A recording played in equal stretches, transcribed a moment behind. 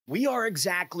We are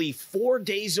exactly 4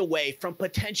 days away from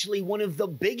potentially one of the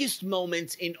biggest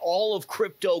moments in all of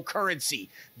cryptocurrency.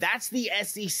 That's the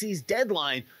SEC's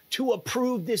deadline to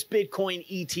approve this Bitcoin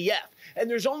ETF. And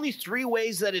there's only 3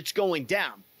 ways that it's going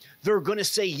down. They're going to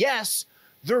say yes,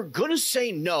 they're going to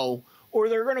say no, or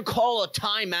they're going to call a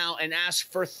timeout and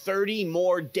ask for 30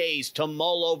 more days to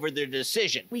mull over their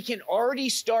decision. We can already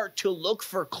start to look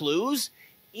for clues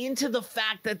into the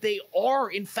fact that they are,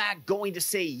 in fact, going to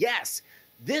say yes.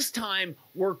 This time,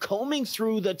 we're combing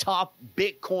through the top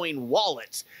Bitcoin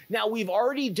wallets. Now, we've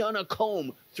already done a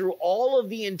comb through all of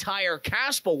the entire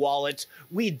Kaspa wallets.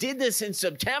 We did this in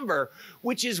September,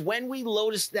 which is when we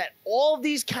noticed that all of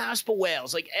these Kaspa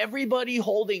whales, like everybody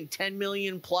holding 10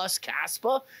 million plus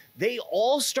Kaspa, they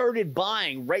all started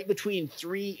buying right between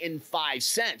 3 and 5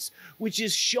 cents, which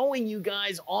is showing you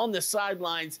guys on the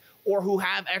sidelines or who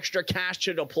have extra cash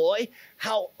to deploy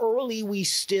how early we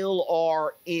still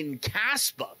are in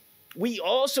Kaspa. We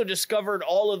also discovered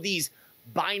all of these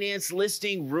Binance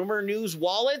listing rumor news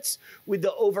wallets with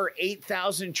the over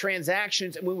 8,000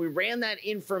 transactions. And when we ran that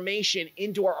information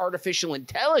into our artificial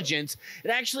intelligence,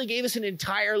 it actually gave us an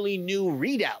entirely new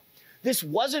readout. This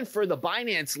wasn't for the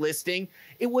Binance listing.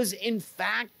 It was, in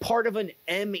fact, part of an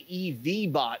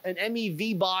MEV bot. An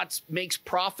MEV bot makes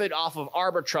profit off of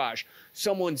arbitrage.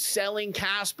 Someone's selling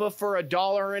Kaspa for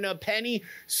 $1 and a penny.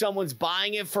 Someone's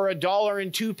buying it for $1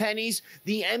 and 2 pennies.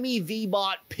 The MEV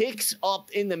bot picks up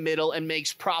in the middle and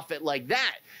makes profit like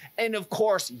that. And, of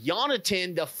course,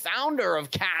 Jonathan, the founder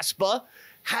of Kaspa,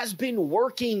 has been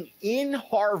working in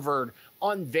Harvard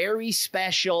on very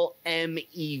special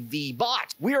MEV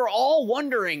bots. We are all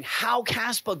wondering how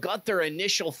Kaspa got their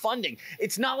initial funding.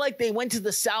 It's not like they went to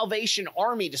the Salvation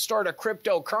Army to start a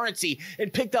cryptocurrency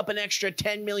and picked up an extra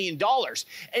 $10 million.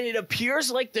 And it appears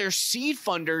like their seed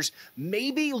funders may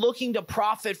be looking to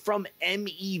profit from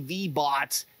MEV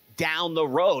bots down the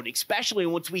road, especially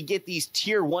once we get these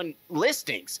tier 1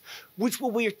 listings, which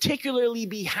will particularly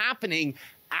be happening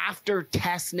after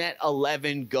testnet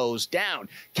 11 goes down.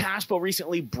 Kaspa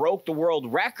recently broke the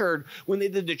world record when they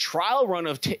did the trial run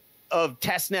of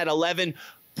testnet 11,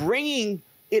 bringing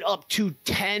it up to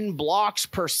 10 blocks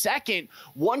per second.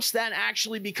 Once that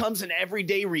actually becomes an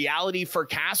everyday reality for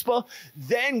Kaspa,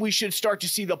 then we should start to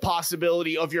see the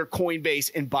possibility of your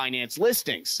Coinbase and Binance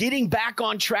listings. Getting back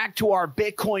on track to our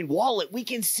Bitcoin wallet, we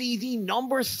can see the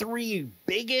number 3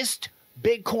 biggest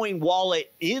Bitcoin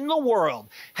wallet in the world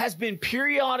has been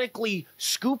periodically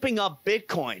scooping up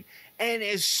Bitcoin. And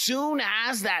as soon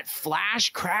as that flash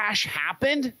crash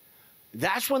happened,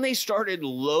 that's when they started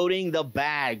loading the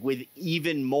bag with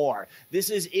even more. This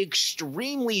is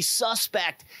extremely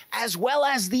suspect, as well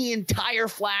as the entire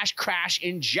flash crash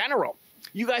in general.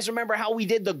 You guys remember how we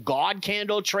did the God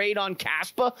candle trade on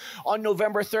Kaspa? On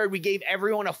November 3rd, we gave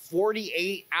everyone a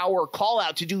 48-hour call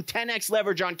out to do 10x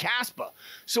leverage on Kaspa.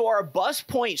 So our bus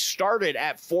point started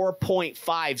at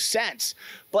 4.5 cents.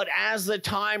 But as the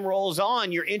time rolls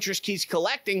on, your interest keeps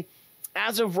collecting.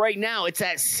 As of right now, it's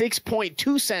at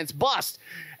 6.2 cents bust.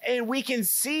 And we can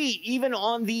see even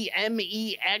on the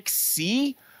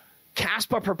MEXC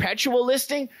Kaspa perpetual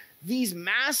listing, these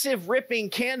massive ripping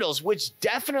candles, which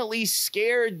definitely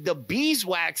scared the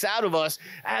beeswax out of us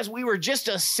as we were just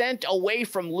a cent away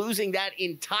from losing that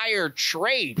entire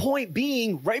trade. Point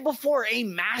being, right before a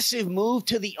massive move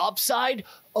to the upside,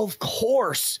 of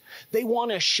course, they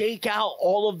want to shake out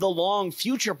all of the long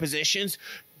future positions.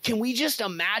 Can we just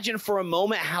imagine for a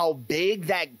moment how big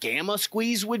that gamma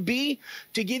squeeze would be?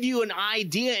 To give you an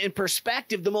idea in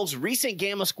perspective, the most recent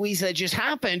gamma squeeze that just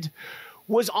happened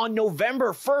was on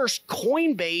November 1st,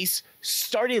 Coinbase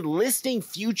started listing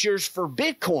futures for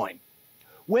Bitcoin.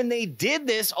 When they did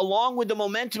this, along with the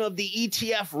momentum of the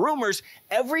ETF rumors,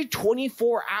 every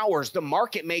 24 hours, the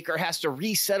market maker has to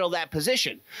resettle that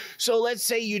position. So let's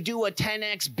say you do a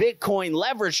 10x Bitcoin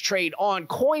leverage trade on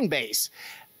Coinbase.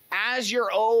 As you're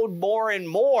owed more and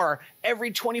more, every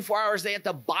 24 hours, they have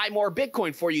to buy more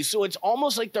Bitcoin for you. So it's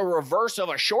almost like the reverse of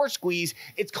a short squeeze.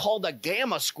 It's called a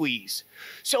gamma squeeze.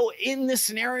 So in the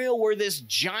scenario where this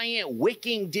giant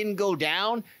wicking didn't go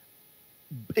down,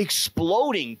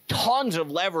 exploding tons of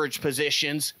leverage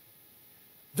positions,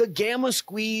 the gamma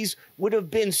squeeze would have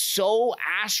been so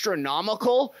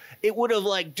astronomical, it would have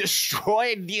like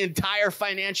destroyed the entire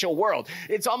financial world.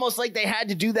 It's almost like they had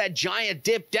to do that giant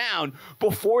dip down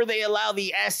before they allow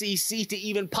the SEC to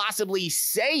even possibly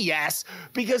say yes,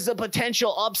 because the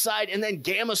potential upside and then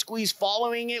gamma squeeze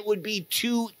following it would be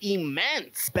too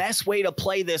immense. Best way to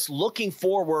play this looking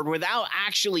forward without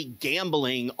actually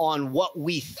gambling on what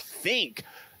we think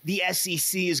the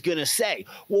SEC is going to say?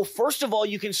 Well, first of all,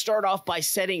 you can start off by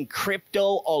setting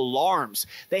crypto alarms.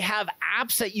 They have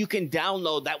apps that you can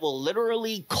download that will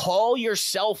literally call your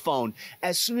cell phone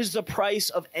as soon as the price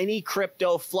of any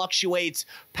crypto fluctuates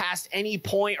past any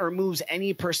point or moves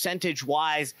any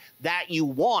percentage-wise that you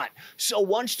want. So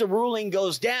once the ruling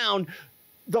goes down,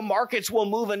 the markets will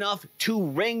move enough to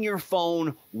ring your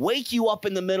phone, wake you up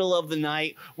in the middle of the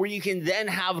night, where you can then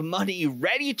have money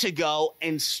ready to go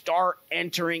and start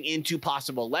entering into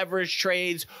possible leverage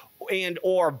trades and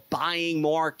or buying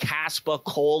more Kaspa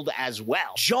cold as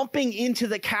well. Jumping into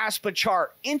the Kaspa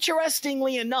chart,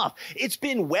 interestingly enough, it's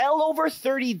been well over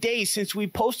 30 days since we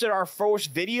posted our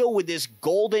first video with this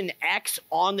golden X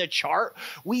on the chart.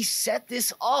 We set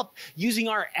this up using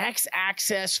our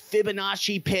X-axis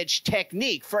Fibonacci pitch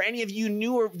technique. For any of you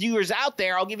newer viewers out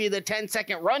there, I'll give you the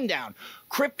 10-second rundown.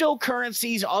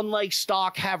 Cryptocurrencies, unlike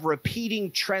stock, have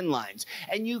repeating trend lines,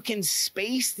 and you can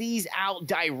space these out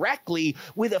directly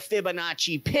with a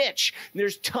Fibonacci pitch.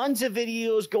 There's tons of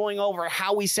videos going over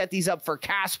how we set these up for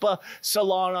Kaspa,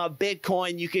 Solana,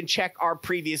 Bitcoin. You can check our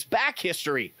previous back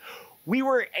history. We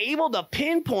were able to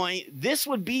pinpoint this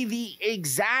would be the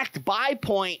exact buy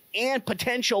point and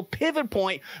potential pivot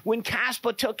point when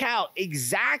Kaspa took out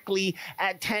exactly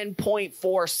at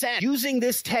 10.4 cents. Using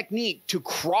this technique to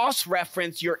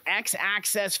cross-reference your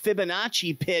X-axis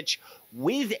Fibonacci pitch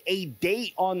with a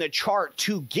date on the chart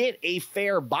to get a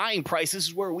fair buying price. This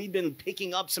is where we've been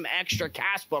picking up some extra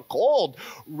Kaspa cold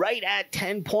right at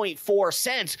 10.4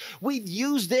 cents. We've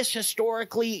used this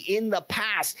historically in the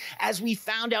past. As we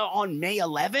found out on May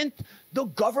 11th, the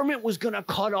government was going to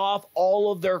cut off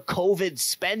all of their COVID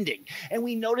spending. And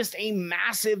we noticed a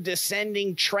massive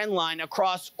descending trend line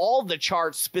across all the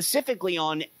charts, specifically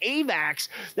on AVAX,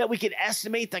 that we could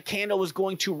estimate the candle was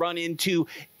going to run into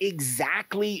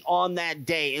exactly on that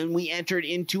day. And we entered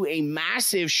into a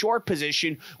massive short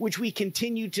position, which we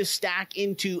continued to stack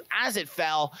into as it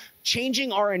fell,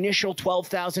 changing our initial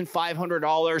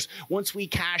 $12,500. Once we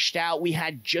cashed out, we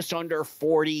had just under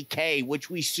 40K, which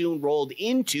we soon rolled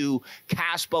into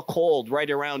Kaspa cold,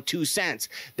 right around 2 cents.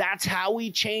 That's how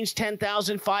we changed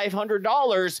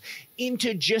 $10,500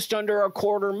 into just under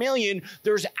 $250,000.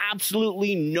 There's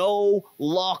absolutely no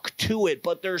luck to it,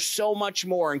 but there's so much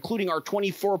more, including our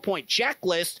 24-point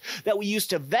checklist that we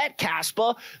used to vet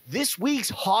Kaspa. This week's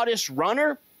hottest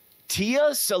runner, Tia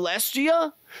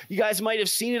Celestia, you guys might have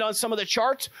seen it on some of the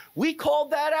charts. We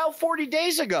called that out 40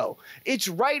 days ago. It's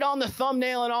right on the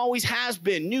thumbnail and always has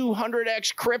been. New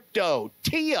 100x crypto,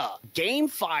 Tia.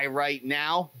 GameFi right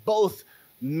now, both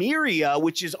Miria,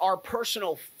 which is our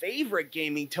personal favorite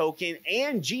gaming token,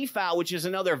 and GFAL, which is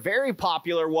another very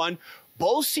popular one,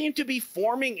 both seem to be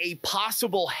forming a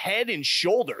possible head and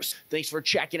shoulders. Thanks for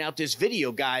checking out this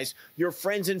video, guys. Your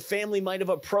friends and family might have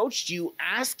approached you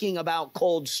asking about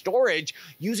cold storage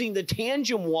using the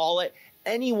Tangent wallet.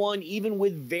 Anyone, even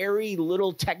with very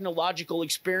little technological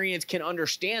experience, can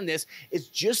understand this. It's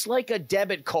just like a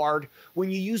debit card.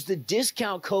 When you use the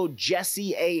discount code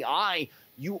JesseAI,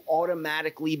 you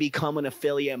automatically become an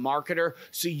affiliate marketer,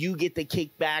 so you get the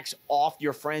kickbacks off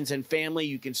your friends and family.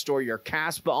 You can store your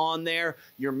Kaspa on there,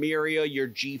 your Miria, your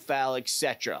GFAL,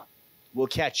 etc. We'll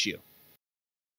catch you.